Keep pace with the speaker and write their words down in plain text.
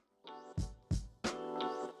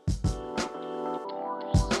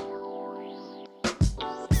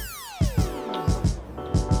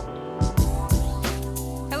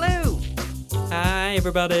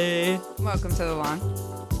everybody. Welcome to the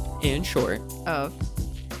long And short of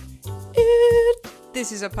it.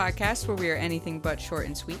 This is a podcast where we are anything but short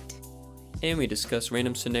and sweet. And we discuss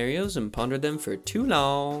random scenarios and ponder them for too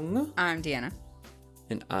long. I'm Deanna.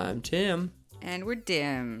 And I'm Tim. And we're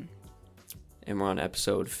dim. And we're on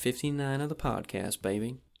episode 59 of the podcast,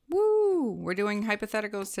 baby. Woo! We're doing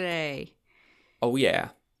hypotheticals today. Oh, yeah.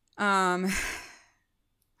 How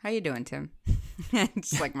you doing, Tim?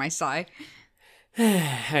 It's like my sigh.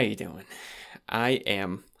 How you doing? I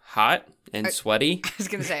am hot and sweaty. I was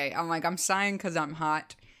gonna say, I'm sighing because I'm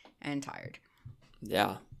hot and tired.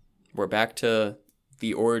 Yeah. We're back to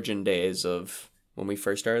the origin days of when we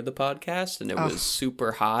first started the podcast, and it was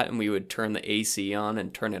super hot, and we would turn the AC on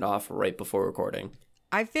and turn it off right before recording.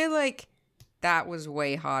 I feel like that was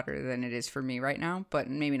way hotter than it is for me right now, but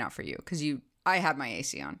maybe not for you, because I had my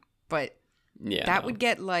AC on. But yeah, that would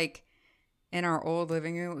get like in our old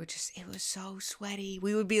living room, it was so sweaty.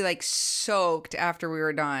 We would be like soaked after we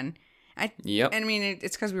were done. Yep. I mean,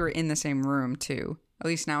 it's because we were in the same room too. At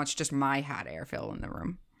least now it's just my hot air filling the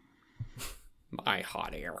room. My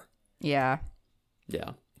hot air. Yeah.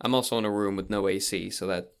 Yeah. I'm also in a room with no AC, so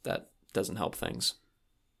that doesn't help things.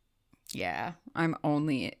 Yeah. I'm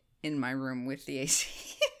only in my room with the AC.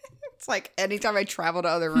 It's like anytime I travel to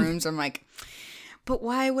other rooms, I'm like, but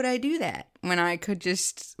why would I do that when I could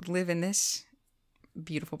just live in this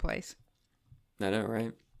beautiful place? I know,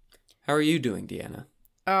 right? How are you doing, Deanna?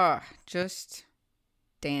 Just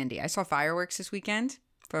dandy. I saw fireworks this weekend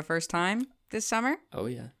for the first time this summer. Oh,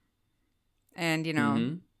 yeah. And,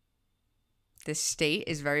 this state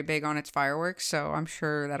is very big on its fireworks, so I'm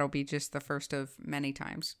sure that'll be just the first of many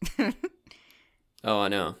times. Oh, I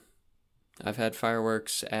know. I've had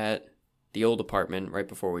fireworks at the old apartment right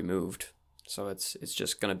before we moved. So it's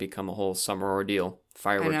just going to become a whole summer ordeal.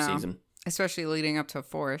 Fireworks season. Especially leading up to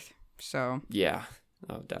 4th. So. Yeah.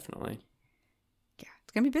 Oh, definitely. Yeah.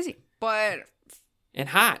 It's going to be busy. But. And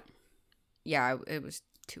hot. Yeah, it was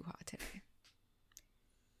too hot today.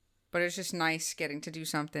 But it's just nice getting to do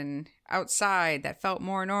something outside that felt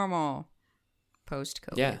more normal.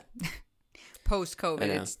 Post-COVID. Yeah. Post-COVID.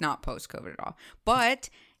 It's not post-COVID at all. But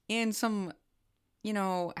in some...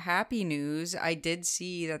 happy news, I did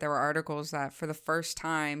see that there were articles that for the first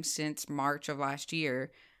time since March of last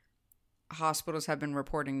year, hospitals have been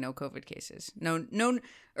reporting no COVID cases. No new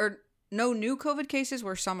COVID cases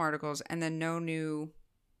were some articles, and then no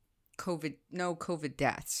COVID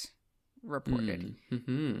deaths reported.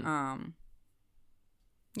 Mm-hmm.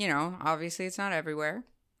 Obviously it's not everywhere,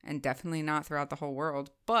 and definitely not throughout the whole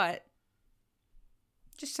world, but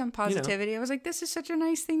just some positivity. I was like, this is such a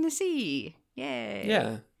nice thing to see. Yay.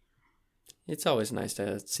 Yeah. It's always nice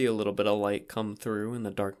to see a little bit of light come through in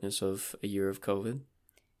the darkness of a year of COVID.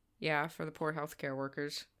 Yeah, for the poor healthcare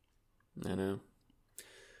workers. I know.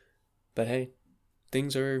 But hey,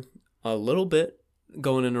 things are a little bit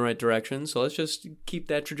going in the right direction, so let's just keep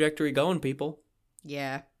that trajectory going, people.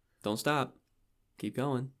 Yeah. Don't stop. Keep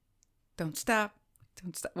going. Don't stop.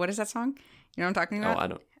 Don't stop. What is that song? You know what I'm talking about? Oh, I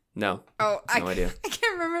don't. No. Oh, no idea. I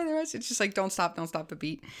can't remember the rest. It's just like, don't stop the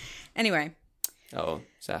beat. Anyway. Oh,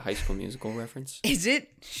 is that a High School Musical reference? Is it?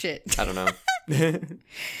 Shit. I don't know.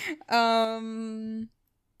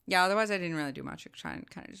 Yeah, otherwise I didn't really do much. I'm trying to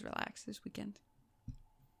kind of just relax this weekend.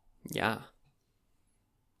 Yeah.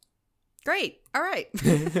 Great. All right.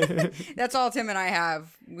 That's all Tim and I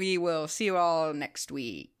have. We will see you all next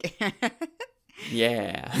week.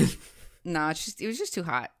 Yeah. No, it was just too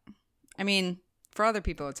hot. I mean, for other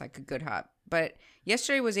people, it's like a good hot. But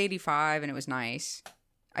yesterday was 85 and it was nice,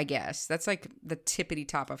 I guess. That's like the tippity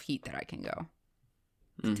top of heat that I can go.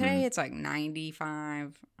 Mm-hmm. Today, it's like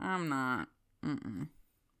 95. I'm not.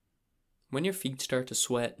 When your feet start to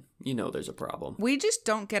sweat, there's a problem. We just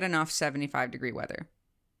don't get enough 75-degree weather.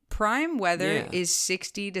 Prime weather is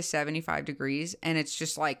 60 to 75 degrees, and it's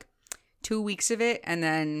just like 2 weeks of it, and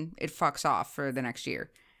then it fucks off for the next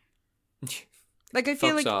year. Like I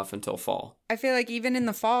feel fucks off until fall. I feel like even in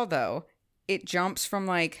the fall, though, it jumps from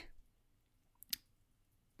like,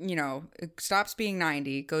 it stops being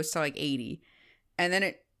 90, goes to like 80, and then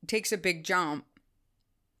it takes a big jump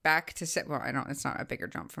back to it's not a bigger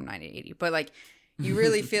jump from 90 to 80, but like you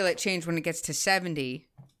really feel it change when it gets to 70,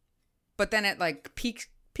 but then it like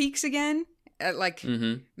peaks again at like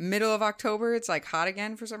middle of October. It's like hot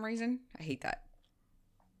again for some reason. I hate that.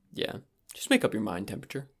 Yeah. Just make up your mind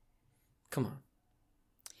temperature. Come on.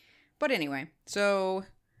 But anyway, so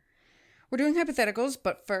we're doing hypotheticals,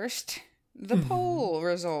 but first, the poll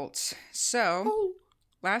results. So,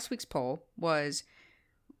 last week's poll was,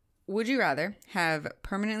 would you rather have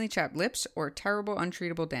permanently chapped lips or terrible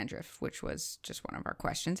untreatable dandruff, which was just one of our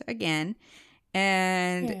questions again.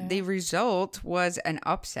 And the result was an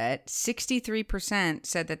upset. 63%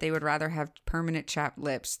 said that they would rather have permanent chapped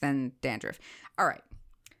lips than dandruff. All right.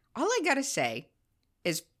 All I got to say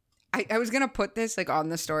is I was going to put this like on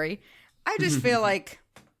the story. I just feel like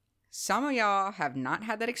some of y'all have not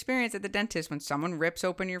had that experience at the dentist when someone rips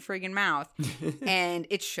open your friggin' mouth and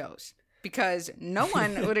it shows. Because no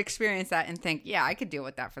one would experience that and think, yeah, I could deal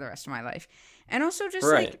with that for the rest of my life. And also just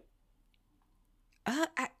like...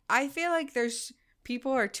 I feel like there's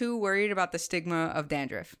people are too worried about the stigma of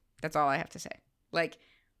dandruff. That's all I have to say. Like,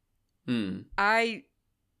 I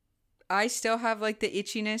still have like the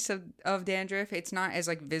itchiness of dandruff. It's not as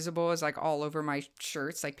like visible as like all over my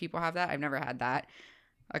shirts. Like people have that. I've never had that.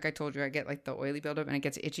 Like I told you, I get like the oily buildup and it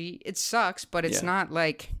gets itchy. It sucks, but it's not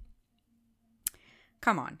like,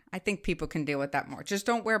 come on. I think people can deal with that more. Just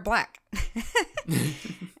don't wear black.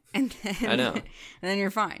 and then, I know. And then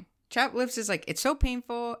you're fine. Chapped lips is like, it's so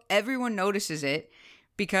painful. Everyone notices it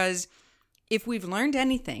because if we've learned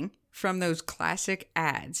anything from those classic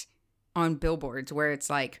ads on billboards where it's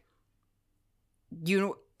like,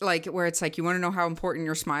 where it's like, you want to know how important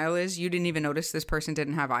your smile is? You didn't even notice this person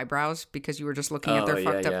didn't have eyebrows because you were just looking at their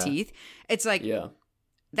fucked up teeth. It's like,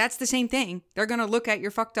 that's the same thing. They're going to look at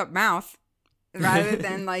your fucked up mouth rather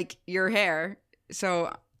than like your hair.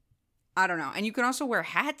 So I don't know. And you can also wear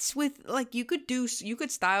hats with, like, you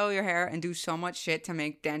could style your hair and do so much shit to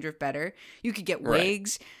make dandruff better. You could get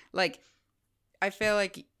wigs. Like, I feel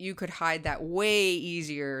like you could hide that way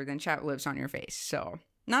easier than chapped lips on your face. So,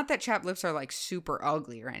 not that chapped lips are, like, super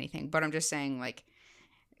ugly or anything, but I'm just saying, like,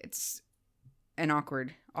 it's an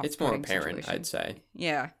awkward it's more apparent, situation. I'd say.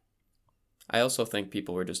 Yeah. I also think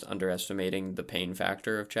people were just underestimating the pain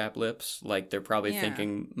factor of chapped lips. Like, they're probably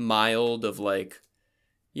thinking mild of, like,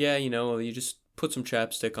 yeah, you know, you just put some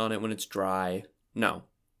chapstick on it when it's dry. No.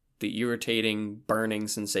 The irritating, burning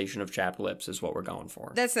sensation of chapped lips is what we're going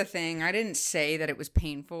for. That's the thing. I didn't say that it was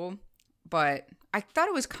painful, but I thought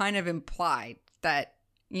it was kind of implied that,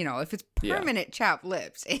 you know, if it's permanent chapped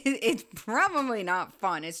lips, it's probably not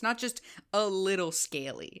fun. It's not just a little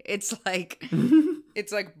scaly. It's like,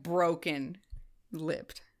 it's like broken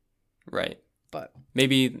lipped. Right. But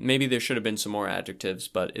maybe there should have been some more adjectives,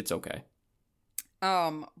 but it's okay.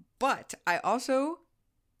 But I also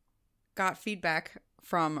got feedback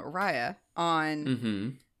from Raya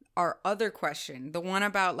on our other question. The one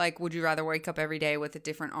about, like, would you rather wake up every day with a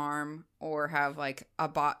different arm or have, like,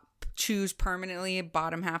 choose permanently a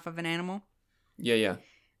bottom half of an animal? Yeah.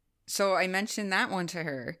 So I mentioned that one to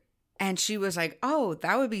her, and she was like, oh,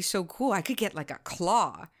 that would be so cool. I could get, like, a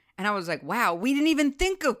claw. And I was like, wow, we didn't even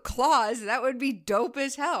think of claws. That would be dope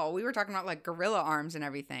as hell. We were talking about, like, gorilla arms and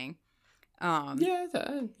everything. I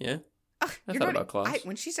thought about claws.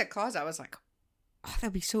 When she said claws, I was like, oh,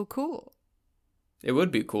 that'd be so cool. It would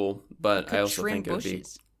be cool, but I also think it would be...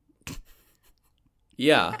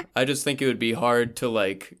 Yeah, I just think it would be hard to,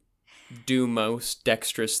 like, do most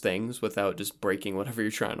dexterous things without just breaking whatever you're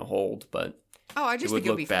trying to hold, but I just think it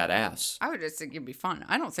would be badass. I would just think it'd be fun.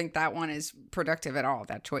 I don't think that one is productive at all,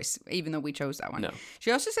 that choice, even though we chose that one. No. She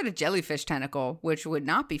also said a jellyfish tentacle, which would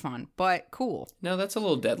not be fun, but cool. No, that's a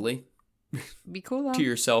little deadly. Be cool though. To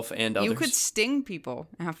yourself and others. You could sting people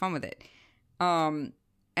and have fun with it. And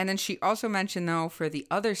then she also mentioned, though, for the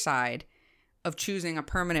other side of choosing a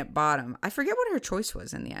permanent bottom, I forget what her choice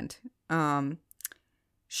was in the end.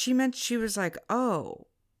 She was like, oh,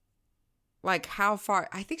 like how far,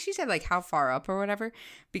 I think she said like how far up or whatever,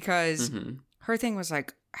 because her thing was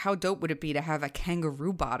like, how dope would it be to have a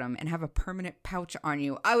kangaroo bottom and have a permanent pouch on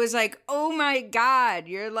you? I was like, oh my God,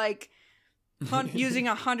 you're like using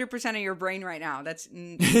 100% of your brain right now. That's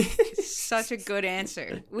such a good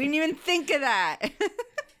answer. We didn't even think of that.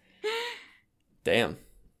 Damn.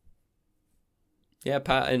 Yeah,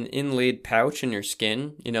 an inlaid pouch in your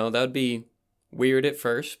skin, you know, that would be weird at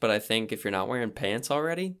first, but I think if you're not wearing pants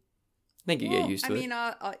already, I think you get used to it.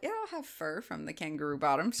 I'll have fur from the kangaroo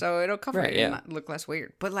bottom, so it'll cover it and look less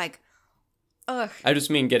weird. But like, ugh. I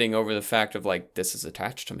just mean getting over the fact of like, this is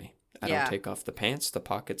attached to me. I don't take off the pants. The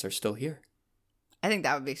pockets are still here. I think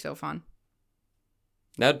that would be so fun.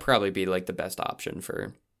 That'd probably be like the best option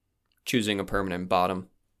for choosing a permanent bottom.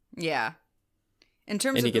 Yeah. In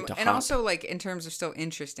terms also like in terms of still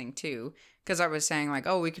interesting too, because I was saying like,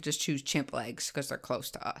 oh, we could just choose chimp legs because they're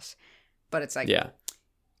close to us, but it's like,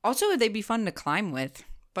 also they'd be fun to climb with.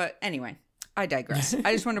 But anyway, I digress.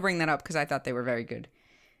 I just wanted to bring that up because I thought they were very good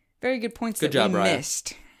points that we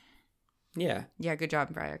missed. Yeah, good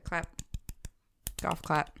job, Raya. Clap, golf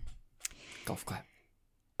clap.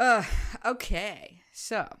 Okay.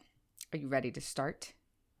 So, are you ready to start?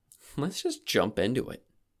 Let's just jump into it.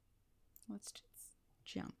 Let's just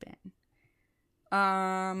jump in.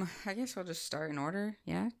 I guess I'll just start in order.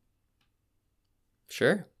 Yeah.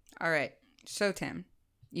 Sure. All right. So, Tim,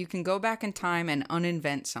 you can go back in time and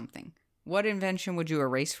uninvent something. What invention would you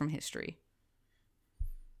erase from history?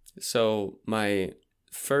 So my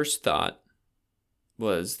first thought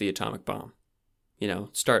was the atomic bomb.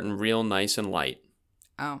 Starting real nice and light.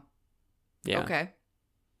 Oh. Yeah. Okay.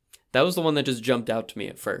 That was the one that just jumped out to me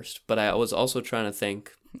at first, but I was also trying to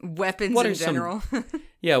think weapons in general.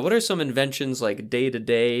 What are some inventions like day to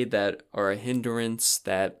day that are a hindrance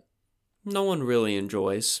that no one really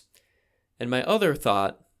enjoys? And my other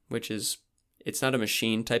thought, which is it's not a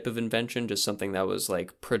machine type of invention, just something that was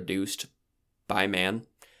like produced by man,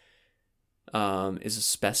 is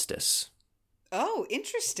asbestos. Oh,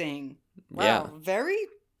 interesting. Wow, Yeah. very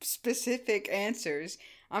specific answers.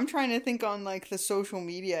 I'm trying to think on like the social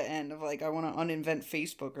media end of like I want to uninvent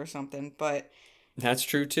Facebook or something, but That's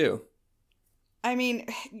true too. I mean,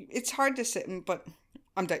 it's hard to say, but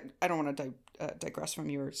I don't want to digress from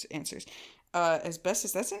your answers.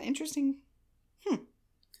 Asbestos, that's an interesting.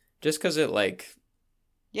 Just because it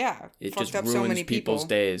it just up ruins so many people's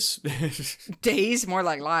days. Days, more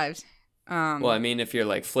like lives. Well, I mean, if you're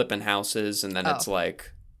like flipping houses and then it's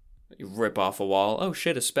like you rip off a wall, oh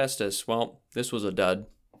shit, asbestos. Well, this was a dud,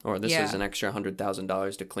 or this is an extra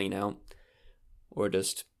 $100,000 to clean out, or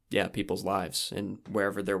just people's lives and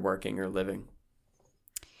wherever they're working or living.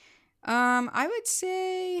 I would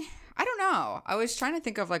say I don't know. I was trying to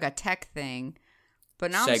think of like a tech thing,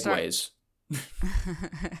 but now Segways.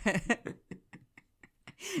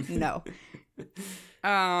 No.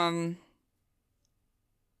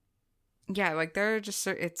 Yeah, like there are just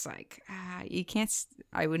it's like you can't.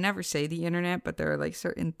 I would never say the internet, but there are like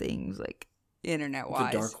certain things like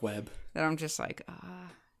internet-wise, the dark web, that I'm just like,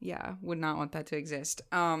 would not want that to exist.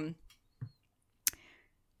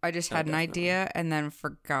 I just had an idea and then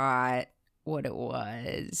forgot what it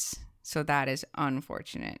was, so that is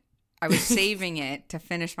unfortunate. I was saving it to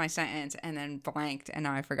finish my sentence and then blanked, and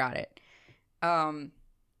now I forgot it.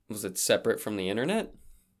 Was it separate from the internet?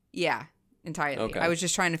 Yeah. Entirely. Okay. I was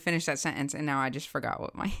just trying to finish that sentence, and now I just forgot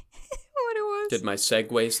what my what it was. Did my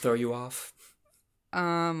segues throw you off?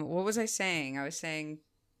 What was I saying? I was saying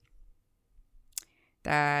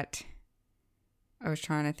that I was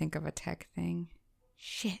trying to think of a tech thing.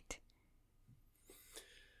 Shit.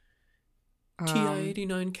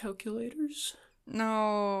 TI-89 calculators?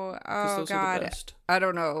 No. Oh those God. are the best. I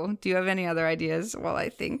don't know. Do you have any other ideas while I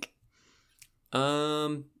think?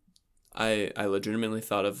 I legitimately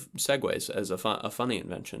thought of segues as a funny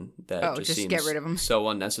invention that just seems get rid of them. So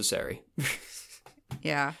unnecessary.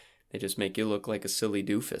 Yeah. They just make you look like a silly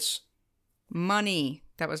doofus. Money.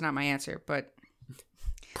 That was not my answer, but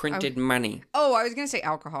printed money. Oh, I was gonna say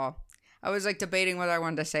alcohol. I was like debating whether I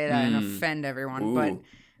wanted to say that and offend everyone, Ooh. but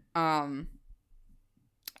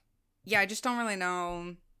yeah, I just don't really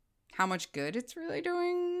know how much good it's really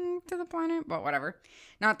doing to the planet, but whatever.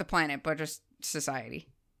 Not the planet, but just society.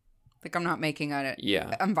 Like, I'm not making an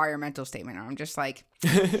environmental statement. I'm just like,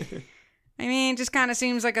 I mean, it just kind of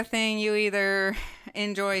seems like a thing you either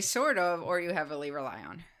enjoy sort of or you heavily rely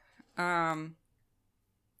on.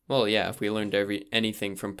 Well, yeah, if we learned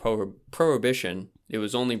anything from prohibition, it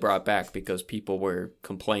was only brought back because people were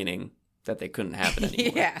complaining that they couldn't have it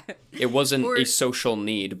anymore. Yeah. It wasn't a social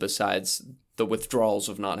need besides the withdrawals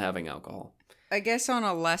of not having alcohol. I guess on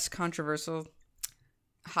a less controversial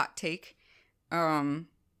hot take, because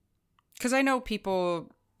I know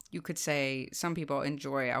people, you could say some people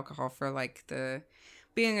enjoy alcohol for like the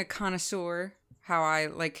being a connoisseur, how I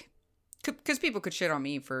like, because people could shit on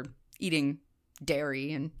me for eating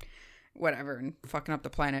dairy and whatever and fucking up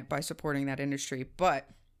the planet by supporting that industry. But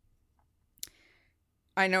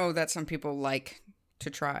I know that some people like to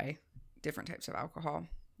try different types of alcohol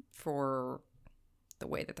for the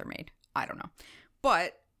way that they're made. I don't know.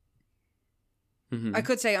 But I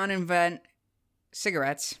could say uninvent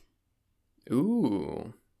cigarettes.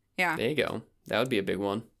 Ooh. Yeah. There you go. That would be a big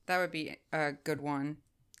one. That would be a good one.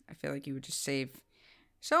 I feel like you would just save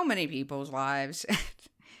so many people's lives.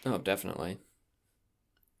 Oh, definitely.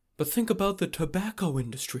 But think about the tobacco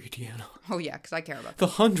industry, Deanna. Oh, yeah, because I care about that. The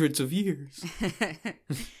hundreds of years.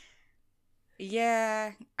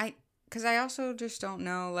 Yeah, because I also just don't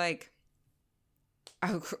know, like,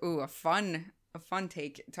 a fun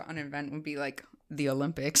take to uninvent would be, like, the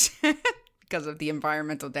Olympics. Because of the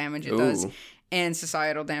environmental damage it does. And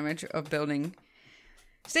societal damage of building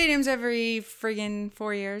stadiums every friggin'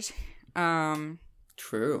 4 years.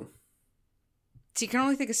 True. So you can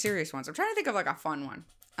only think of serious ones. I'm trying to think of, like, a fun one.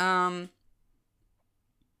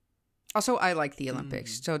 Also, I like the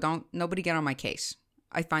Olympics, so nobody get on my case.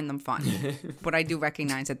 I find them fun, but I do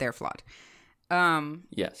recognize that they're flawed.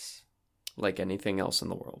 Yes. Like anything else in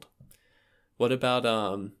the world. What about,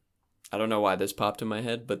 I don't know why this popped in my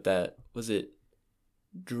head, but was it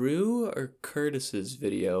Drew or Curtis's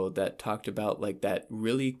video that talked about like that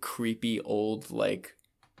really creepy old like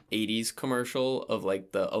 80s commercial of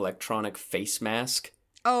like the electronic face mask?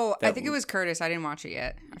 Oh, I think it was Curtis. I didn't watch it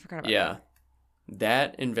yet. I forgot about that. Yeah.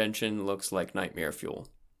 That invention looks like nightmare fuel.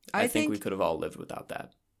 I think we could have all lived without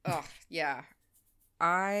that. Oh, yeah.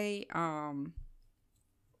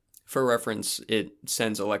 For reference, it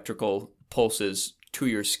sends electrical pulses to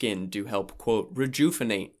your skin to help, quote,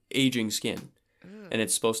 rejuvenate aging skin. And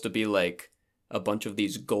it's supposed to be like a bunch of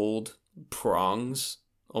these gold prongs,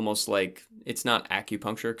 almost like it's not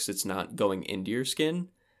acupuncture because it's not going into your skin,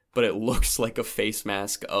 but it looks like a face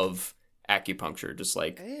mask of acupuncture, just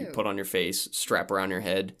like you put on your face, strap around your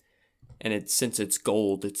head. And since it's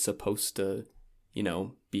gold, it's supposed to,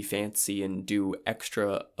 be fancy and do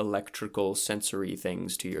extra electrical sensory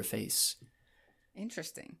things to your face.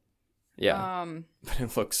 Interesting. Yeah. But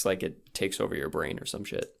it looks like it takes over your brain or some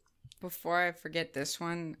shit. Before I forget this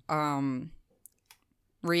one,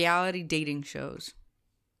 reality dating shows.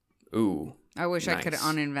 Ooh. I wish I could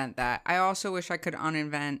uninvent that. I also wish I could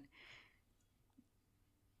uninvent.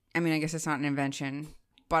 I mean, I guess it's not an invention,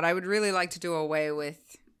 but I would really like to do away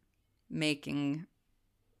with making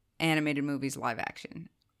animated movies live action,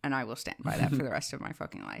 and I will stand by that for the rest of my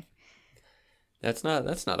fucking life. That's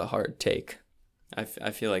not a hard take. I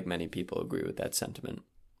feel like many people agree with that sentiment.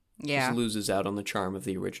 Yeah. Just loses out on the charm of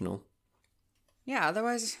the original. Yeah,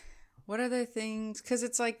 otherwise, what other things? Because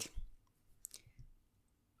it's like,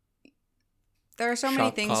 there are so many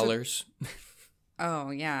things. Collars. Oh,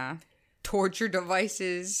 yeah. Torture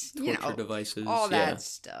devices. Devices. All that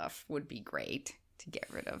stuff would be great to get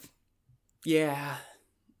rid of. Yeah.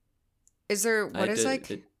 Is there, I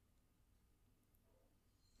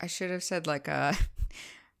should have said like and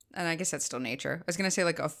I guess that's still nature. I was going to say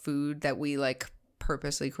like a food that we like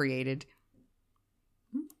purposely created.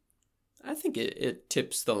 I think it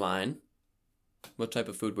tips the line. What type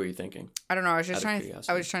of food were you thinking? I don't know.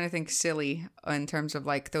 I was trying to think silly in terms of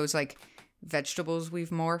like those like vegetables we've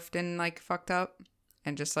morphed and like fucked up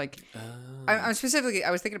and just like I was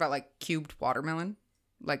thinking about like cubed watermelon,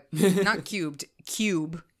 like not cube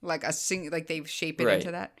like like they shape it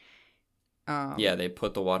into that. Yeah, they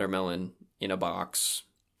put the watermelon in a box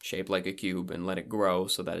shaped like a cube and let it grow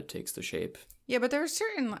so that it takes the shape. Yeah, but there are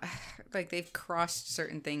certain, like, they've crossed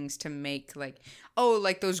certain things to make, like,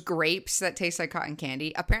 like those grapes that taste like cotton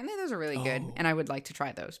candy. Apparently those are really good, and I would like to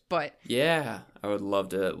try those, but... Yeah, I would love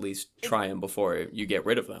to at least try them before you get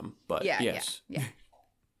rid of them, but yes. Yeah.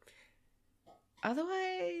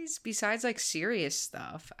 Otherwise, besides, like, serious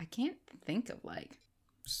stuff, I can't think of, like,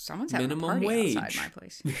 someone's having minimum a party wage outside my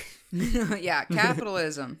place. Yeah,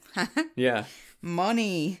 capitalism. Yeah.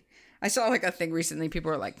 Money. I saw like a thing recently. People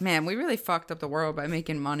were like, man, we really fucked up the world by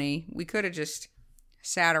making money. We could have just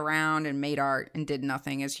sat around and made art and did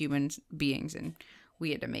nothing as human beings. And we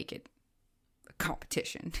had to make it a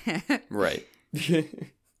competition. Right.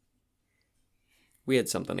 We had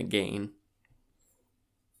something to gain.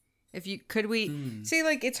 See,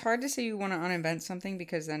 like, it's hard to say you want to uninvent something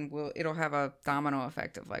because then it'll have a domino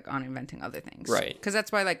effect of like uninventing other things. Right. Because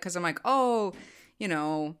that's why, like, I'm like,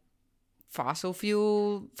 fossil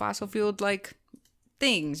fueled like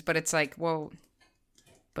things, but it's like, well,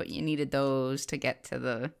 but you needed those to get to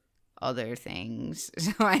the other things.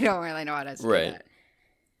 So I don't really know how to say that.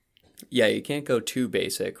 Yeah, you can't go too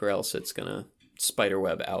basic or else it's gonna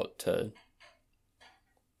spiderweb out to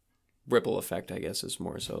ripple effect, I guess is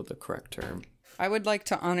more so the correct term. I would like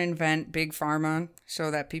to uninvent big pharma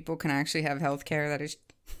so that people can actually have healthcare that is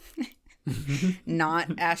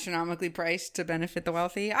not astronomically priced to benefit the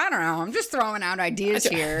wealthy. I don't know. I'm just throwing out ideas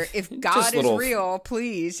here. If God is real,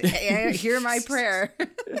 please hear my prayer.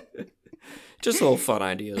 Just little fun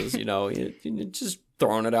ideas, you just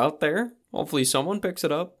throwing it out there. Hopefully someone picks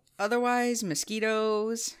it up. Otherwise,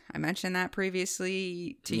 mosquitoes. I mentioned that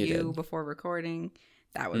previously to you before recording.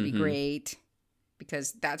 That would be great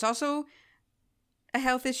because that's also a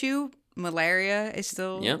health issue. Malaria is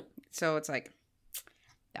still... Yep. So it's like...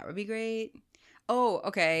 That would be great. Oh,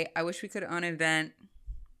 okay. I wish we could uninvent...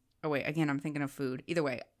 Oh, wait. Again, I'm thinking of food. Either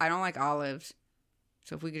way, I don't like olives.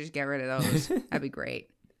 So if we could just get rid of those, that'd be great.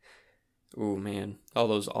 Oh, man. All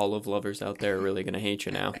those olive lovers out there are really going to hate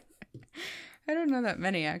you now. I don't know that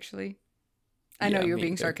many, actually. I know you're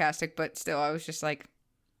being sarcastic, but still, I was just like,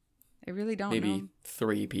 I really don't know. Maybe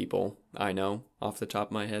 3 people I know off the top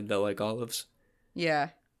of my head that like olives. Yeah.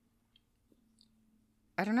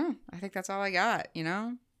 I don't know. I think that's all I got,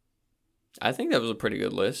 I think that was a pretty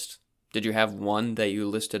good list. Did you have one that you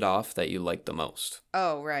listed off that you liked the most?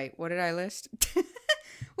 Oh, right. What did I list?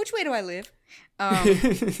 Which way do I live?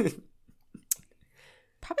 Probably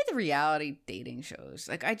the reality dating shows.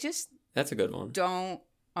 Like, I just That's a good one. don't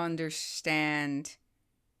understand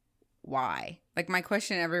why. Like, my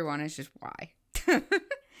question to everyone is just why.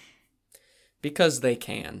 Because they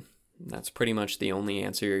can. That's pretty much the only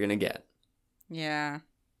answer you're going to get. Yeah.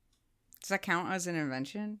 Does that count as an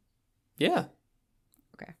invention? Yeah.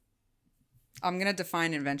 Okay. I'm going to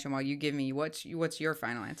define invention while you give me what's your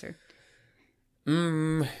final answer.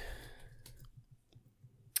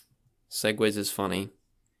 Segways is funny,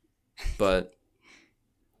 but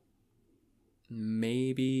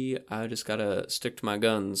maybe I just gotta stick to my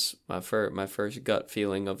guns. My first gut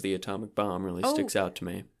feeling of the atomic bomb really sticks out to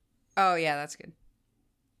me. Oh, yeah, that's good.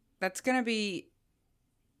 That's going to be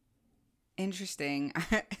interesting.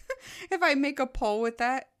 If I make a poll with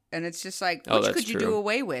that, and it's just like, which could you do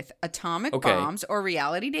away with? Atomic bombs or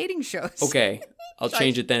reality dating shows? Okay. I'll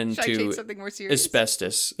change it then to to something more serious?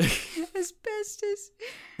 asbestos. Asbestos.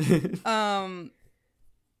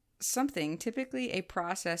 Something, typically a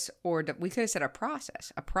process or... we could have said a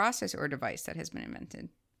process or device that has been invented.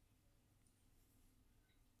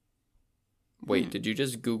 Wait, did you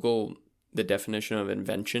just Google the definition of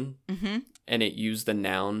invention? Mm-hmm. And it used the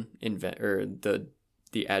noun or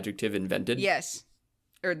the adjective invented? Yes.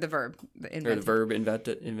 Or the verb. Invented. Or the verb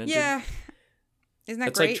invented? Yeah. Isn't that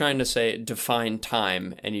It's great? like trying to say define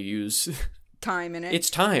time and you use... time in it.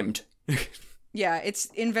 It's timed. Yeah,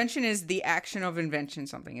 invention is the action of invention.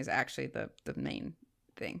 Something is actually the main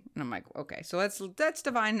thing. And I'm like, okay, so let's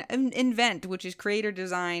define invent, which is create or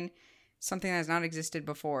design something that has not existed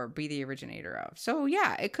before, be the originator of. So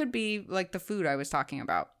yeah, it could be like the food I was talking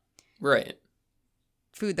about. Right.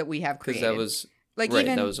 Food that we have created. Because that was like right.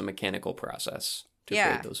 That was a mechanical process to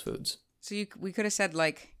create those foods. So we could have said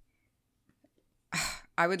like,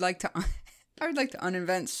 I would like to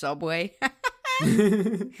uninvent Subway.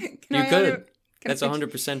 You could. That's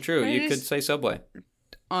 100% true. You could say Subway.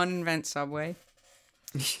 Uninvent Subway.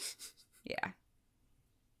 Yeah.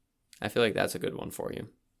 I feel like that's a good one for you.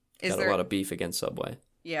 Got a lot of beef against Subway.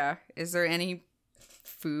 Yeah. Is there any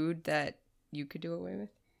food that you could do away with?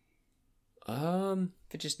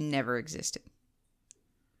 If it just never existed.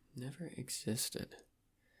 Never existed.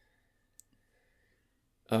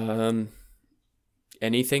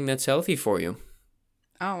 Anything that's healthy for you.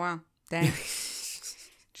 Oh, wow. Dang.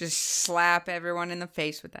 Just slap everyone in the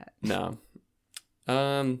face with that. No.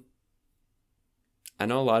 I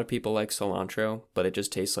know a lot of people like cilantro, but it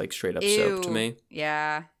just tastes like straight up soap to me.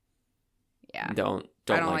 Yeah. Yeah. Don't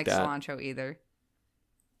I don't like like that. cilantro either.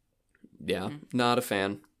 Yeah. Not a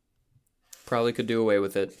fan. Probably could do away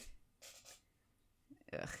with it.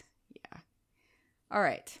 Ugh. Yeah. All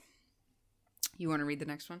right. You want to read the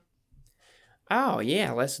next one? Oh,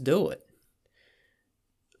 yeah. Let's do it.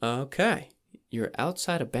 Okay. You're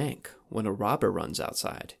outside a bank when a robber runs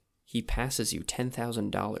outside. He passes you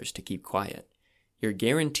 $10,000 to keep quiet. You're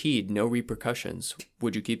guaranteed no repercussions.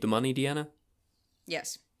 Would you keep the money, Deanna?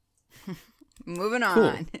 Yes. Moving on.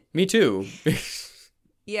 Cool. Me too.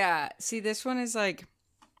 Yeah. See, this one is like,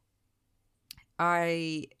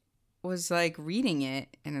 I was like reading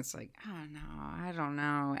it and it's like, I don't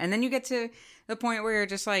know. And then you get to the point where you're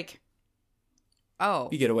just like, oh.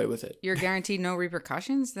 You get away with it. You're guaranteed no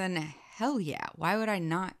repercussions? Then hell yeah. Why would I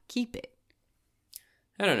not keep it?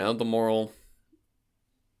 I don't know. The moral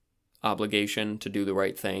obligation to do the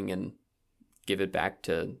right thing and give it back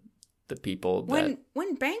to the people that...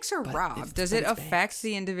 When banks are robbed, does it affect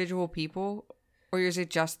the individual people or is it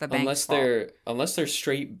just the bank's fault? Unless they're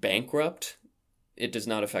straight bankrupt, it does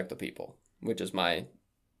not affect the people, which is my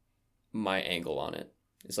angle on it.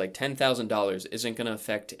 It's like $10,000 isn't going to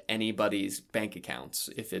affect anybody's bank accounts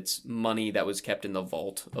if it's money that was kept in the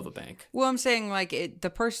vault of a bank. Well, I'm saying like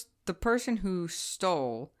the person who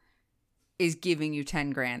stole is giving you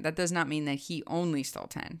 10 grand. That does not mean that he only stole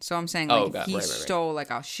 10. So I'm saying like if he stole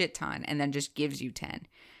like a shit ton and then just gives you 10.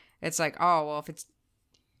 It's like, oh, well, if it's...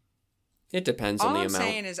 It depends on the amount. All I'm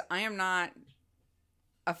saying is I am not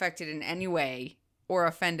affected in any way or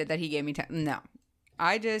offended that he gave me 10. No.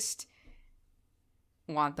 I just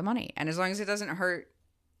want the money. And as long as it doesn't hurt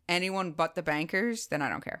anyone but the bankers, then I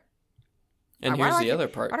don't care. And here's the other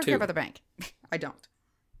part, too. I don't care about the bank. I don't.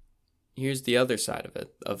 Here's the other side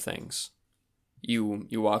of things. You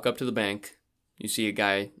walk up to the bank, you see a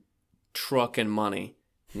guy trucking money,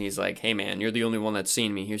 and he's like, hey man, you're the only one that's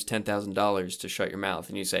seen me. Here's $10,000 to shut your mouth.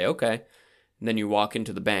 And you say, okay. And then you walk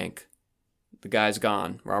into the bank. The guy's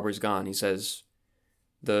gone. Robber's gone. He says,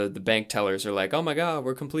 the bank tellers are like, oh my God,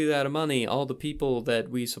 we're completely out of money. All the people that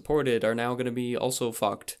we supported are now going to be also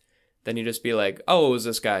fucked. then you just be like, oh, it was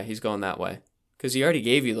this guy. He's going that way. Because he already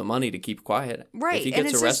gave you the money to keep quiet. Right. If he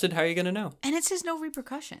gets arrested, how are you going to know? And it says no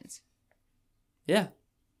repercussions. Yeah.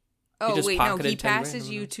 Oh, wait, no. He passes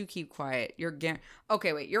you to keep quiet.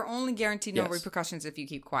 Okay, wait. You're only guaranteed no repercussions if you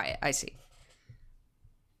keep quiet. I see.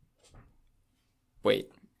 Wait.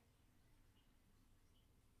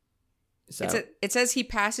 It says he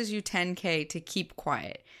passes you $10K to keep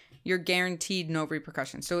quiet. You're guaranteed no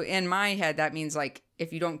repercussions. So in my head, that means like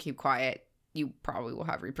if you don't keep quiet, you probably will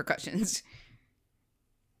have repercussions.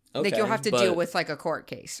 Okay, like you'll have to deal with like a court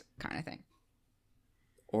case kind of thing.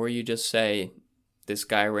 Or you just say, this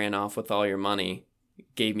guy ran off with all your money,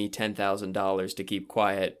 gave me $10,000 to keep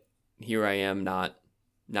quiet. Here I am not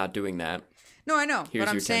doing that. No, I know. But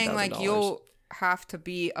I'm saying like you'll have to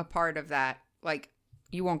be a part of that. Like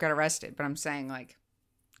you won't get arrested, but I'm saying like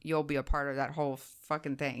you'll be a part of that whole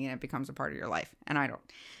fucking thing and it becomes a part of your life. And I don't.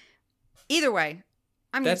 Either way,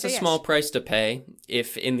 that's a small price to pay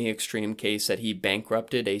if in the extreme case that he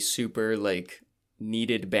bankrupted a super like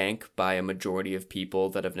needed bank by a majority of people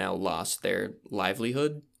that have now lost their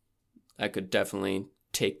livelihood. I could definitely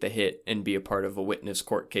take the hit and be a part of a witness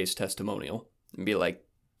court case testimonial and be like,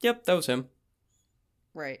 yep, that was him.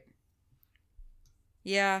 Right.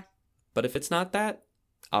 Yeah. But if it's not that,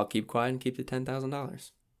 I'll keep quiet and keep the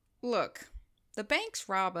 $10,000. Look, the banks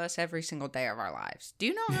rob us every single day of our lives. Do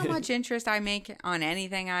you know how much interest I make on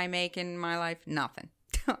anything I make in my life? Nothing.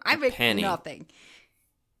 I make nothing.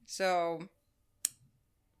 So,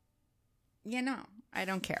 I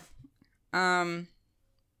don't care. Yeah,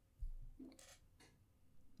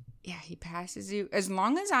 he passes you. As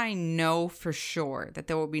long as I know for sure that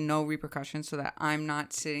there will be no repercussions so that I'm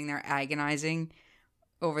not sitting there agonizing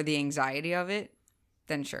over the anxiety of it,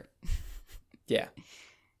 then sure. Yeah.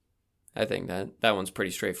 I think that one's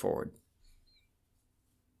pretty straightforward.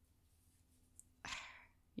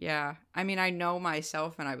 Yeah. I mean, I know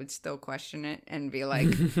myself and I would still question it and be like,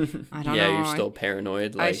 I don't know. Yeah, you're still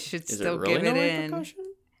paranoid. Like, I should still give it in.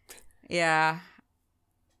 Yeah.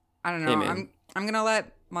 I don't know. Hey, I'm going to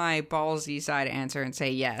let my ballsy side answer and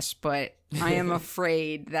say yes, but I am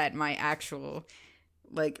afraid that my actual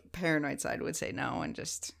like paranoid side would say no and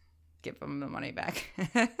just give them the money back.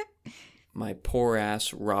 My poor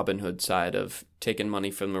ass Robin Hood side of taking money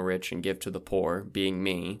from the rich and give to the poor, being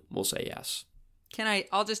me, will say yes.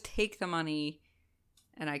 I'll just take the money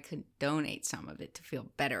and I could donate some of it to feel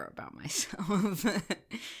better about myself.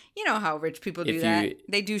 You know how rich people do that?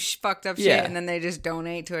 They do fucked up shit and then they just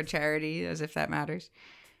donate to a charity as if that matters.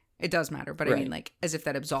 It does matter, but I mean like as if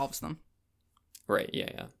that absolves them. Right,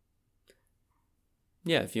 yeah.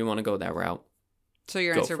 Yeah, if you want to go that route. So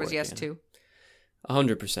your answer was yes too?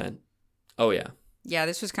 100%. Oh, yeah. Yeah,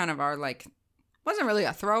 this was kind of our, like, wasn't really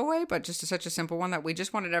a throwaway, but just such a simple one that we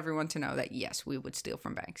just wanted everyone to know that, yes, we would steal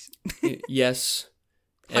from banks. Yes.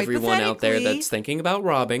 Everyone out there that's thinking about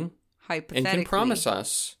robbing and can promise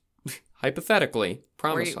us, hypothetically,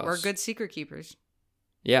 promise us. We're good secret keepers.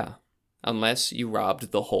 Yeah. Unless you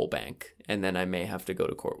robbed the whole bank, and then I may have to go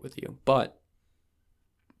to court with you. But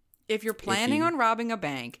if you're planning on robbing a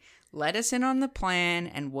bank, let us in on the plan,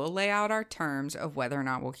 and we'll lay out our terms of whether or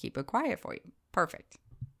not we'll keep it quiet for you. Perfect.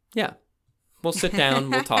 Yeah. We'll sit down.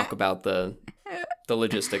 We'll talk about the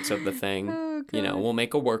logistics of the thing. Oh, we'll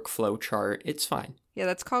make a workflow chart. It's fine. Yeah,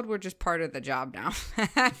 that's called we're just part of the job now.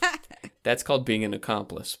 That's called being an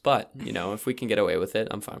accomplice. But, if we can get away with it,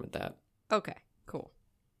 I'm fine with that. Okay, cool.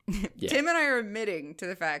 Yeah. Tim and I are admitting to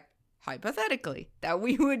the fact, hypothetically, that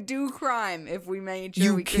we would do crime if we made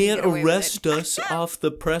sure we couldn't get away with it. You can't arrest us off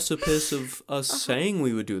the precipice of us saying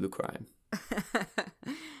we would do the crime.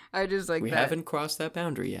 I just like we haven't crossed that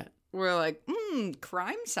boundary yet. We're like,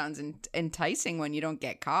 crime sounds enticing when you don't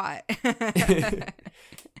get caught.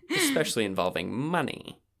 Especially involving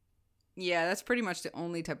money. Yeah, that's pretty much the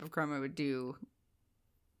only type of crime I would do.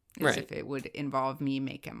 Is if it would involve me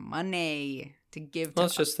making money to give to...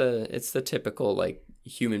 Well, it's the typical, like,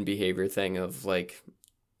 human behavior thing of, like,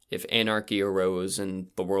 if anarchy arose and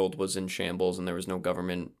the world was in shambles and there was no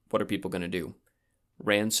government, what are people going to do?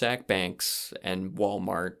 Ransack banks and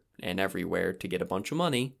Walmart and everywhere to get a bunch of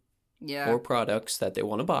money or products that they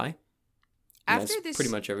want to buy. And that's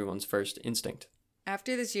pretty much everyone's first instinct.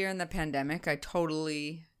 After this year in the pandemic, I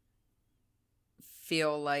totally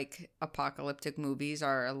feel like apocalyptic movies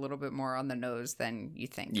are a little bit more on the nose than you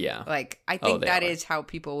think. Yeah. Like, I think that is how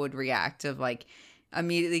people would react, of like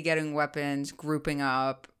immediately getting weapons, grouping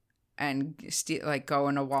up, and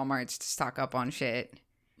going to Walmart's to stock up on shit.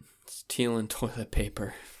 Stealing toilet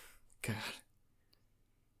paper. God.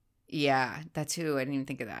 Yeah, that too. I didn't even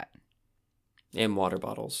think of that. And water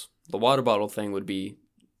bottles. The water bottle thing would be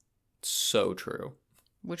so true.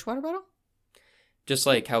 Which water bottle? Just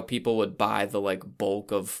like how people would buy the like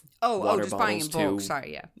bulk of water just bottles buying in bulk. too.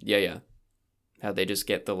 Sorry, yeah. Yeah. How they just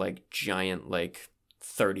get the like giant like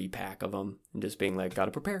 30 pack of them and just being like,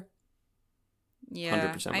 gotta prepare.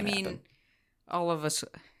 Yeah, 100% I mean, happen. all of us,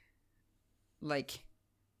 like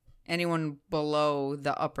anyone below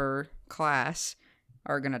the upper class,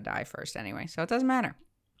 are gonna die first anyway, so it doesn't matter.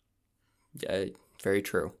 Yeah, very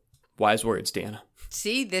true. Wise words, Deanna.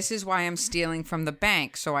 See, this is why I'm stealing from the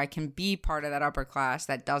bank, so I can be part of that upper class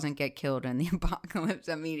that doesn't get killed in the apocalypse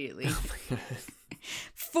immediately. Oh my God.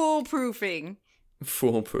 Foolproofing.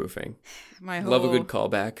 My whole love a good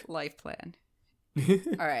callback. Life plan.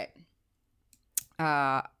 All right.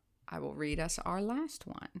 I will read us our last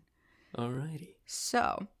one. Alrighty.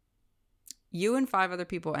 So, you and 5 other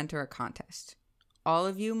people enter a contest. All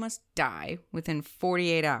of you must die within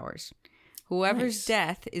 48 hours. Whoever's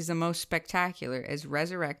death is the most spectacular is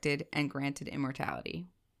resurrected and granted immortality.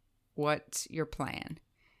 What's your plan?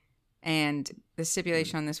 And the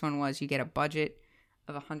stipulation on this one was you get a budget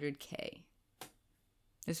of $100K.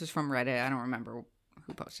 This was from Reddit. I don't remember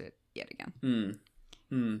who posted it yet again.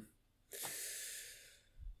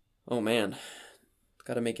 Oh man.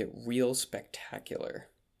 Gotta make it real spectacular.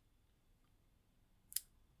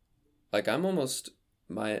 Like I'm almost...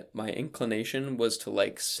 My inclination was to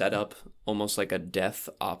like set up almost like a death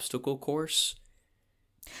obstacle course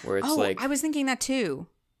where it's I was thinking that too.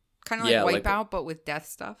 Kind of like Wipeout, but with death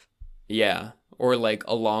stuff. Yeah. Or like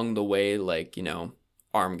along the way, like, you know,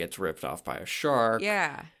 arm gets ripped off by a shark.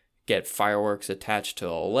 Yeah. Get fireworks attached to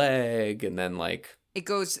a leg, and then like... It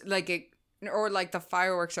goes like it... Or like the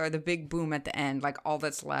fireworks are the big boom at the end. Like all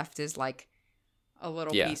that's left is like a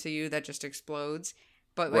little piece of you that just explodes.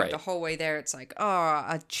 But like the whole way there, it's like,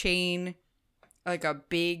 a chain, like a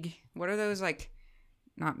big, what are those, like,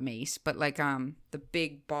 not mace, but like the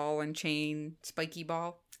big ball and chain, spiky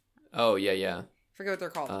ball. Oh, yeah. Forget what they're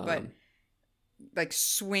called, but like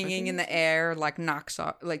swinging in the air, like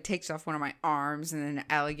takes off one of my arms, and then an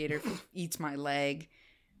alligator eats my leg,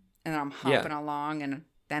 and then I'm hopping along, and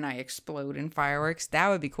then I explode in fireworks. That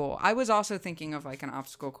would be cool. I was also thinking of like an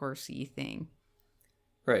obstacle course-y thing.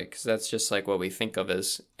 Right, because that's just like what we think of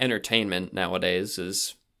as entertainment nowadays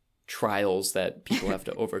is trials that people have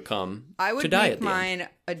to overcome. I would to die make mine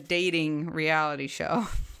a dating reality show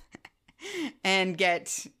and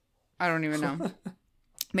get, I don't even know,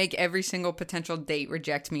 make every single potential date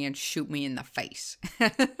reject me and shoot me in the face.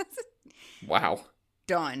 Wow.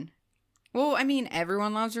 Done. Well, I mean,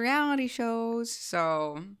 everyone loves reality shows,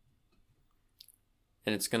 so...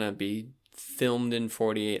 And it's going to be filmed in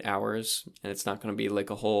 48 hours, and it's not going to be like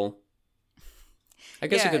a whole... I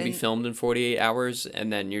guess it could be filmed in 48 hours,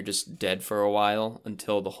 and then you're just dead for a while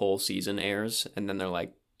until the whole season airs, and then they're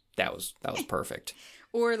like, that was perfect.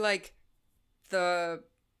 Or like, the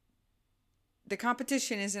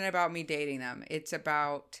competition isn't about me dating them. It's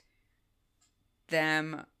about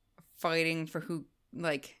them fighting for who,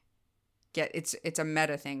 like... It's a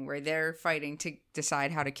meta thing where they're fighting to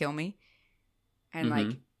decide how to kill me, and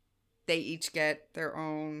like they each get their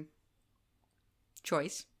own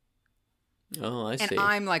choice. Oh, I see. And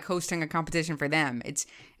I'm like hosting a competition for them. It's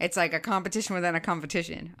like a competition within a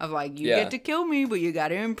competition of like, you get to kill me, but you got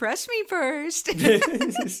to impress me first.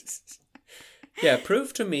 Yeah,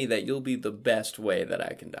 prove to me that you'll be the best way that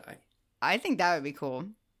I can die. I think that would be cool.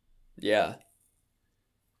 Yeah.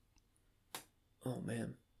 Oh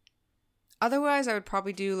man. Otherwise, I would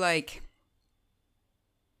probably do, like,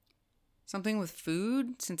 something with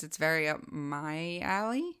food, since it's very up my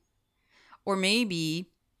alley. Or maybe...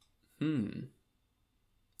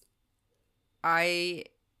 I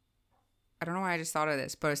don't know why I just thought of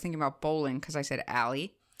this, but I was thinking about bowling, because I said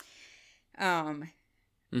alley.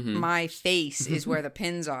 My face is where the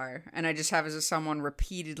pins are, and I just have someone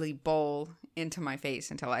repeatedly bowl into my face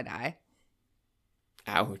until I die.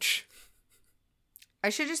 Ouch. I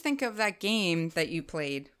should just think of that game that you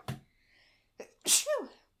played.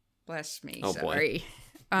 Bless me, oh, sorry.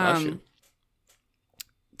 Boy.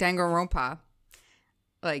 Danganronpa.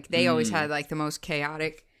 Like, they always had, like, the most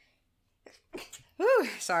chaotic...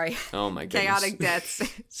 sorry. Oh, my goodness. Chaotic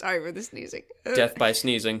deaths. Sorry for the sneezing. Death by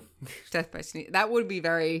sneezing. Death by sneezing. That would be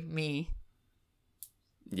very me.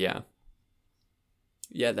 Yeah.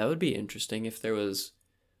 Yeah, that would be interesting if there was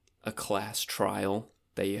a class trial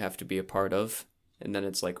that you have to be a part of. And then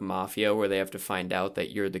it's like Mafia, where they have to find out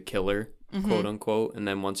that you're the killer, quote unquote. And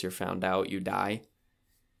then once you're found out, you die.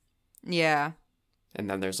 Yeah. And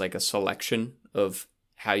then there's like a selection of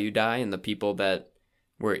how you die, and the people that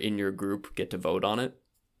were in your group get to vote on it.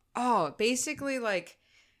 Oh, basically like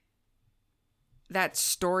that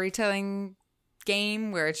storytelling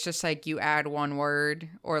game where it's just like you add one word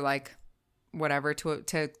or like whatever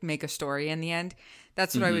to make a story in the end.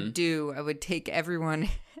 That's what I would do. I would take everyone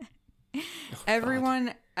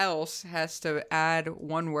everyone else has to add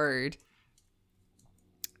one word.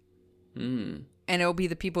 And it'll be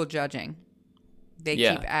the people judging. They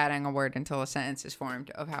keep adding a word until a sentence is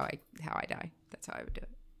formed of how I die. That's how I would do it.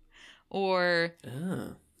 Or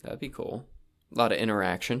that'd be cool. A lot of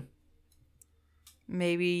interaction.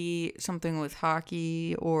 Maybe something with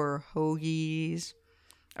hockey or hoagies.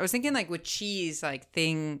 I was thinking like with cheese, like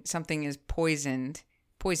something is poisonous,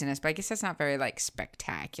 but I guess that's not very like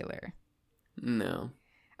spectacular. No.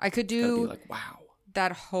 I could do be like, wow.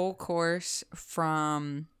 That whole course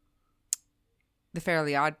from The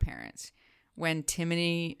Fairly Odd Parents when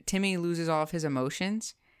Timmy loses all of his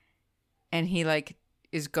emotions and he like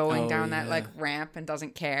is going down that like ramp and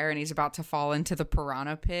doesn't care and he's about to fall into the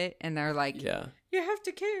piranha pit and they're like, you have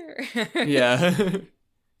to care. Yeah.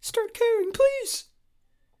 Start caring, please.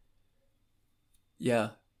 Yeah.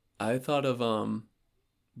 I thought of,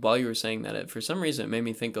 while you were saying that, for some reason it made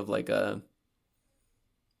me think of like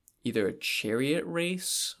either a chariot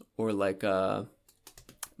race or like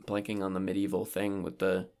blanking on the medieval thing with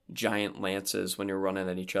the giant lances when you're running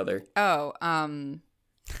at each other. Oh,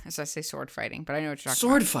 as I say sword fighting, but I know what you're talking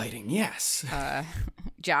about. Sword fighting, yes.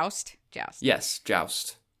 Joust. Yes,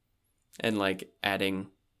 joust. And like adding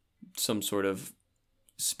some sort of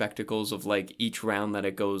spectacles of like each round that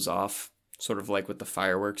it goes off, sort of like with the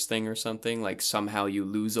fireworks thing or something, like somehow you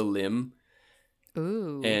lose a limb.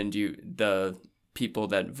 Ooh. And the people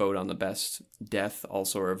that vote on the best death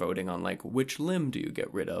also are voting on like which limb do you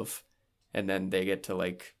get rid of, and then they get to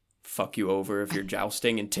like fuck you over if you're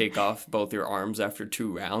jousting and take off both your arms after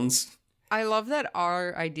 2 rounds. I love that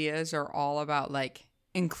our ideas are all about like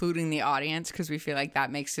including the audience because we feel like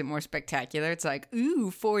that makes it more spectacular. It's like,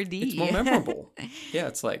 ooh, 4D. It's more memorable. Yeah,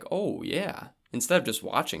 it's like, oh yeah. Instead of just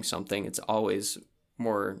watching something, it's always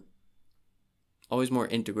more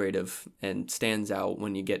integrative and stands out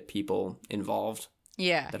when you get people involved.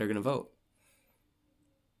 Yeah. That are gonna vote.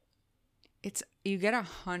 You get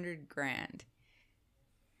 $100,000.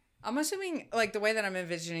 I'm assuming like the way that I'm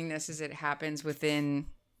envisioning this is it happens within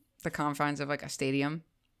the confines of like a stadium.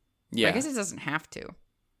 Yeah. But I guess it doesn't have to.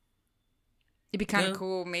 It'd be kind of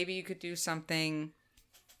cool. Maybe you could do something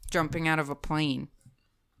jumping out of a plane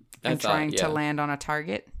and trying to land on a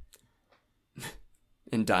target.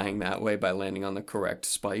 And dying that way by landing on the correct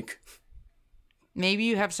spike. Maybe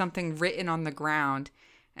you have something written on the ground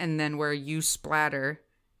and then where you splatter,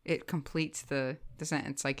 it completes the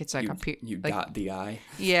sentence. Like it's like you like, dot the I.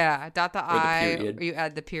 Yeah, dot the I, or you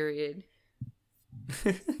add the period.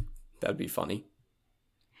 That'd be funny.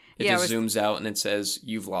 It zooms out and it says,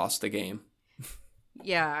 you've lost the game.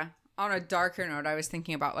 Yeah. On a darker note, I was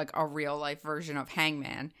thinking about like a real life version of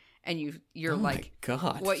Hangman. And you're like, my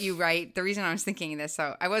God. What you write. The reason I was thinking this,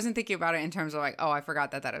 so I wasn't thinking about it in terms of like, oh, I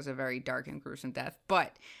forgot that was a very dark and gruesome death.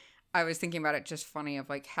 But I was thinking about it just funny of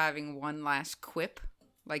like having one last quip.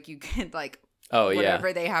 Like you could like,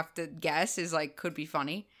 whatever they have to guess is like, could be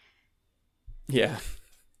funny. Yeah.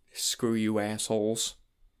 Screw you assholes.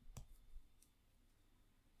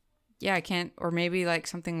 Yeah, I can't. Or maybe like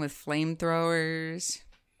something with flamethrowers.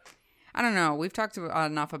 I don't know. We've talked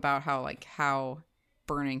enough about how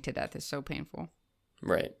burning to death is so painful.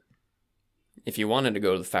 Right. If you wanted to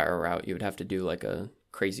go the fire route, you would have to do like a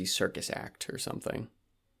crazy circus act or something.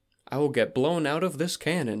 I will get blown out of this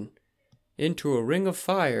cannon into a ring of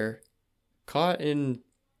fire, caught in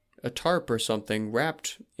a tarp or something,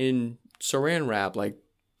 wrapped in saran wrap, like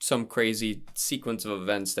some crazy sequence of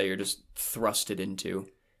events that you're just thrusted into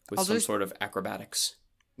with sort of acrobatics.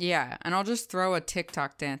 Yeah, and I'll just throw a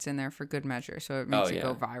TikTok dance in there for good measure, so it makes it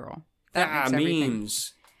go viral. That makes everything.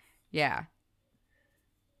 Memes. Yeah.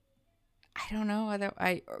 I don't know.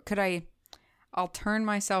 I'll turn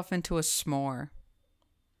myself into a s'more.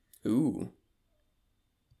 Ooh.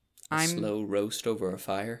 Slow roast over a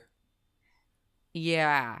fire?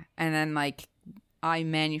 Yeah. And then like I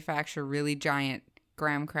manufacture really giant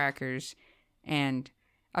graham crackers and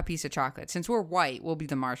a piece of chocolate. Since we're white, we'll be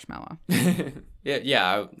the marshmallow.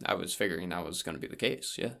 Yeah. I was figuring that was going to be the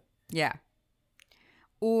case. Yeah. Yeah.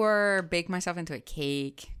 Or bake myself into a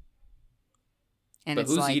cake. And but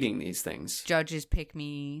it's who's like, eating these things? Judges pick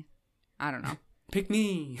me. I don't know. Pick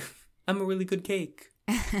me. I'm a really good cake.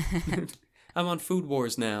 I'm on Food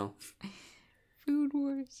Wars now. Food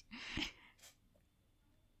Wars.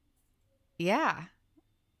 Yeah.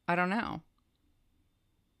 I don't know.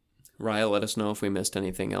 Raya, let us know if we missed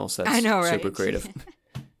anything else that's super creative.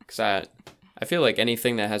 Because I feel like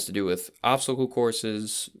anything that has to do with obstacle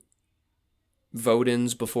courses,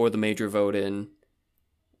 vote-ins before the major vote-in,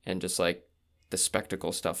 and just like the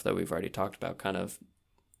spectacle stuff that we've already talked about kind of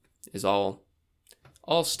is all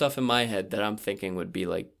stuff in my head that I'm thinking would be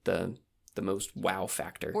like the most wow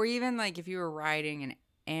factor. Or even like if you were riding an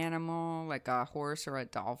animal like a horse or a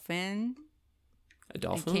dolphin. A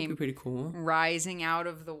dolphin would be pretty cool. Rising out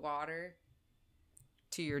of the water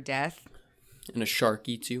to your death. And a shark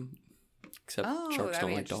eats you. Except sharks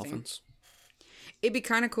don't like dolphins. It'd be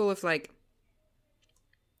kind of cool if like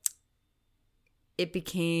it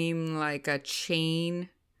became like a chain.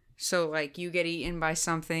 So like you get eaten by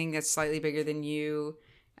something that's slightly bigger than you,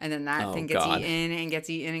 and then that thing gets eaten and gets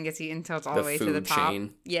eaten and gets eaten until it's all the way to the top.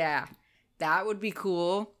 Chain. Yeah. That would be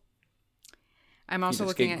cool. I'm also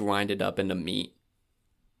looking at get grinded up into meat.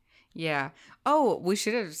 Yeah. Oh, we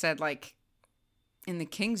should have said like in the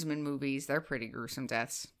Kingsman movies, they're pretty gruesome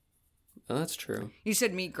deaths. Oh, that's true. You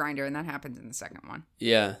said meat grinder, and that happens in the second one.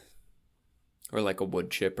 Yeah. Or like a wood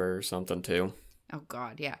chipper or something too. Oh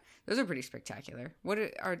God, yeah. Those are pretty spectacular. What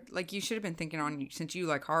are like you should have been thinking on since you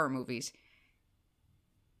like horror movies.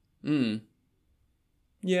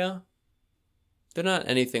 Yeah. They're not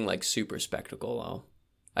anything like super spectacle though.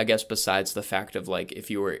 I guess besides the fact of like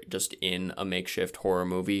if you were just in a makeshift horror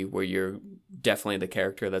movie where you're definitely the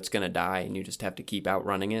character that's going to die and you just have to keep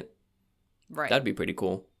outrunning it. Right. That'd be pretty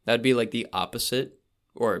cool. That'd be like the opposite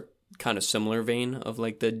or kind of similar vein of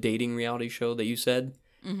like the dating reality show that you said.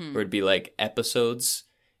 Mm-hmm. Where it'd be like episodes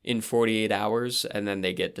in 48 hours and then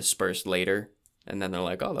they get dispersed later. And then they're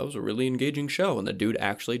like, oh, that was a really engaging show. And the dude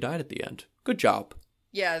actually died at the end. Good job.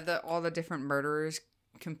 Yeah, all the different murderers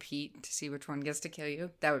compete to see which one gets to kill you.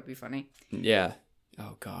 That would be funny. Yeah.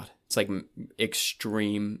 Oh, God. It's like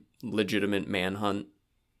extreme legitimate manhunt.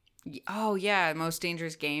 Oh, yeah. Most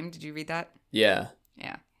Dangerous Game. Did you read that? Yeah.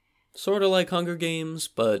 Yeah. Sort of like Hunger Games,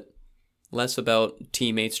 but less about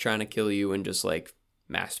teammates trying to kill you and just like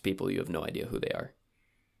masked people you have no idea who they are.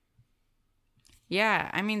 Yeah.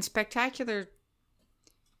 I mean, spectacular...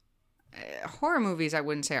 horror movies I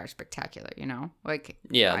wouldn't say are spectacular, you know? Like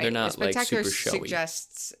yeah, they're not like super showy. Spectacular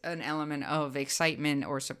suggests an element of excitement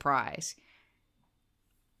or surprise.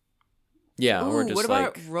 Yeah, or just what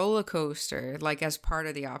about roller coaster? Like as part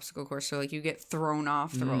of the obstacle course, so like you get thrown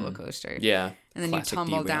off the roller coaster. Yeah. And then you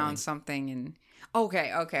tumble down something and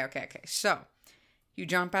Okay. So, you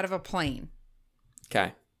jump out of a plane.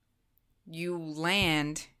 Okay. You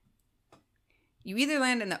either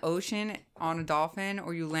land in the ocean on a dolphin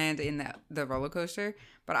or you land in the roller coaster.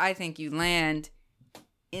 But I think you land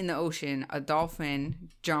in the ocean. A dolphin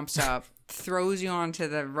jumps up, throws you onto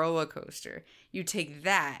the roller coaster. You take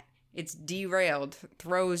that. It's derailed,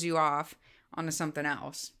 throws you off onto something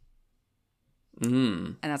else.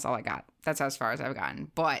 And that's all I got. That's as far as I've gotten.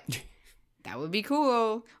 But that would be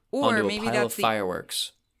cool. Or onto maybe a pile of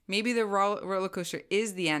fireworks. Maybe the roller coaster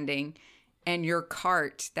is the ending and your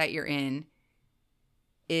cart that you're in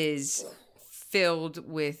is filled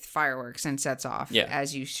with fireworks and sets off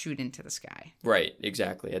as you shoot into the sky. Right,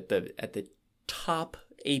 exactly. At the top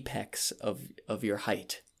apex of your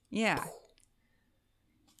height. Yeah.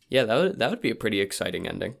 Yeah, that would be a pretty exciting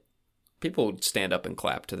ending. People would stand up and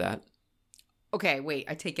clap to that. Okay, wait,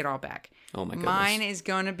 I take it all back. Oh my goodness. Mine is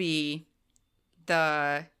going to be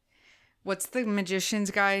what's the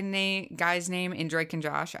magician's guy's name in Drake and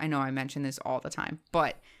Josh? I know I mention this all the time,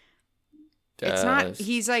 but it's not.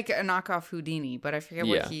 He's like a knockoff Houdini, but I forget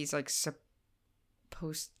what he's like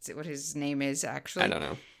what his name is actually. I don't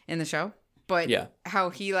know in the show, but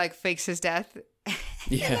how he like fakes his death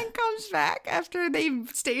and then comes back after they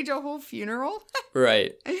stage a whole funeral.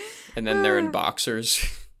 Right, and then they're in boxers,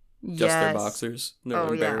 just their boxers.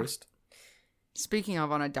 They're embarrassed. Yeah. Speaking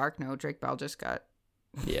of, on a dark note, Drake Bell just got.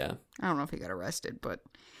 Yeah, I don't know if he got arrested, but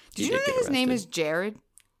did you know that his name is Jared?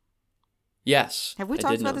 Yes. Have we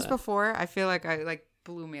talked about this before? I feel like I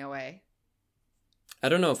blew me away. I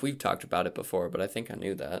don't know if we've talked about it before, but I think I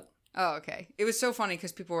knew that. Oh, okay. It was so funny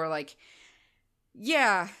because people were like,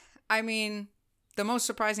 yeah, I mean, the most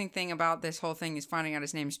surprising thing about this whole thing is finding out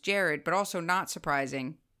his name's Jared, but also not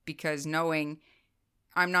surprising because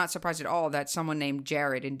I'm not surprised at all that someone named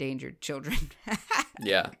Jared endangered children.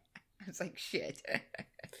 Yeah. I was like, shit.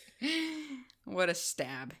 What a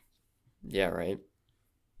stab. Yeah, right.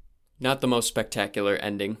 Not the most spectacular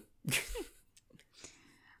ending.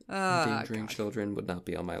 Endangering children would not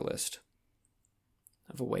be on my list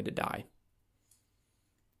of a way to die.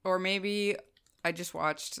 Or maybe I just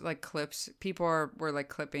watched like clips. People were like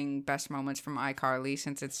clipping best moments from iCarly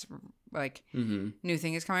since it's like new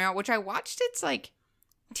thing is coming out, which I watched its like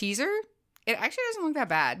teaser. It actually doesn't look that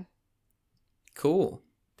bad. Cool.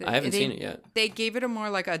 I haven't seen it yet. They gave it a more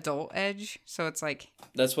like adult edge, so it's like...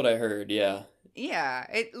 That's what I heard, yeah. Yeah,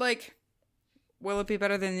 it like, will it be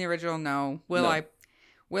better than the original? No. Will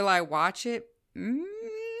No. I watch it?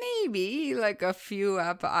 Maybe like a few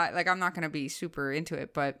like I'm not gonna be super into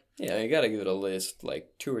it, but yeah, you gotta give it a list,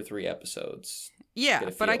 like 2 or 3 episodes. Yeah,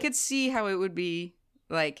 but I could see how it would be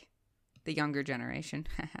like the younger generation.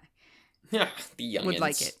 Yeah, the youngins would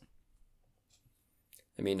like it.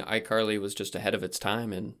 I mean, iCarly was just ahead of its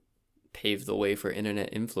time and paved the way for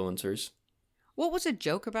internet influencers. What was a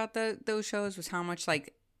joke about those shows was how much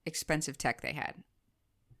like expensive tech they had.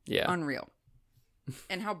 Yeah. Unreal.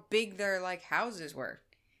 And how big their like houses were.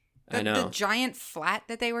 I know. The giant flat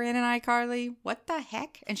that they were in iCarly. What the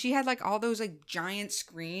heck? And she had like all those like giant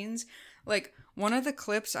screens. Like one of the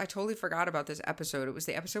clips, I totally forgot about this episode. It was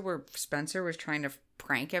the episode where Spencer was trying to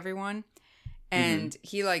prank everyone. And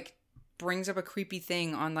he like brings up a creepy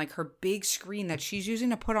thing on like her big screen that she's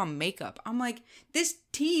using to put on makeup. I'm like, this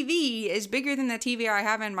TV is bigger than the TV I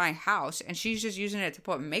have in my house. And she's just using it to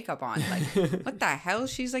put makeup on. Like, what the hell?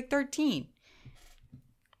 She's like 13.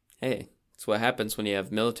 Hey, it's what happens when you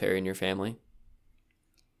have military in your family.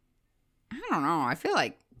 I don't know. I feel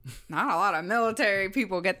like not a lot of military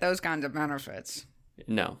people get those kinds of benefits.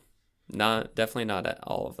 No, definitely not at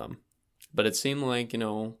all of them. But it seemed like,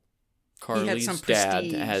 Carly's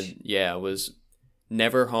dad was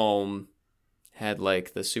never home, had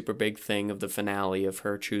like the super big thing of the finale of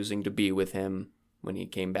her choosing to be with him when he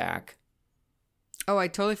came back. Oh, I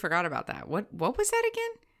totally forgot about that. What was that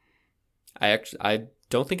again? I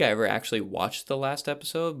don't think I ever actually watched the last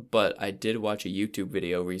episode, but I did watch a YouTube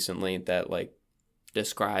video recently that like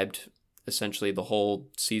described essentially the whole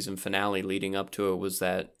season finale leading up to it. Was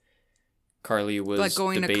that Carly was like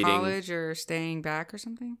going debating, to college or staying back or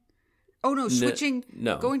something? Oh no, switching.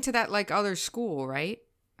 No, going to that like other school, right?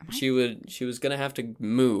 She was gonna have to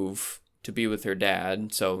move to be with her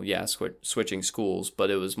dad, so yeah, switching schools. But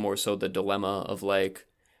it was more so the dilemma of like,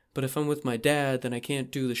 but if I'm with my dad, then I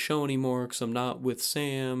can't do the show anymore because I'm not with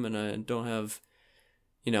Sam, and I don't have,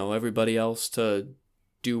 everybody else to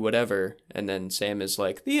do whatever. And then Sam is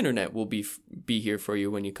like, the internet will be here for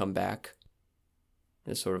you when you come back.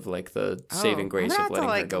 It's sort of like the saving grace of letting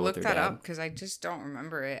her go with her dad. Look that up because I just don't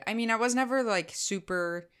remember it. I mean, I was never like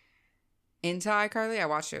super into iCarly. I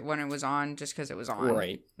watched it when it was on just because it was on.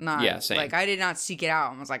 Right. Same. Like I did not seek it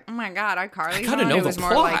out and was like, oh my god, iCarly. I gotta know the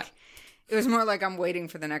plot. It was more like I'm waiting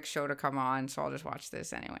for the next show to come on, so I'll just watch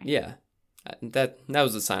this anyway. Yeah. That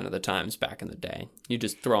was the sign of the times back in the day. You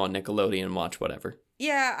just throw on Nickelodeon and watch whatever.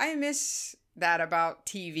 Yeah, I miss that about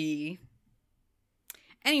TV.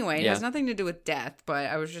 Anyway, it has nothing to do with death, but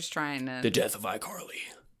I was just trying to... The death of iCarly.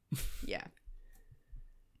 Yeah.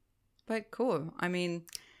 But cool. I mean,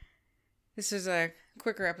 this is a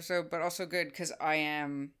quicker episode, but also good because I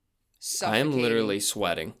am suffocating. I am literally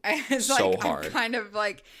sweating so hard. I'm kind of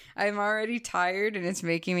like, I'm already tired and it's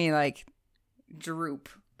making me like droop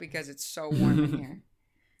because it's so warm in here.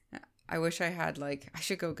 I wish I had I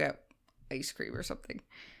should go get ice cream or something.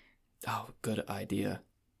 Oh, good idea.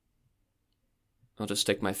 I'll just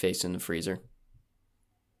stick my face in the freezer.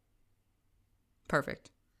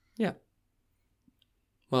 Perfect. Yeah.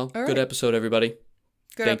 Well, good episode, everybody.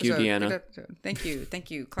 Thank you, Deanna. Good episode.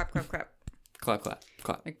 Thank you. Clap, clap, clap. Clap, clap,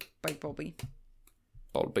 clap. Like Bumblebee.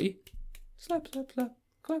 Bumblebee. Slap, slap, slap.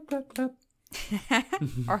 Clap, clap, clap.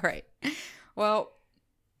 All right. Well,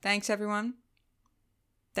 thanks, everyone.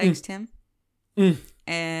 Thanks, Tim.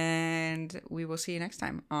 And we will see you next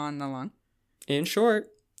time on The Long. In short.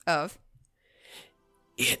 Of...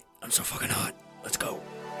 I'm so fucking hot. Let's go.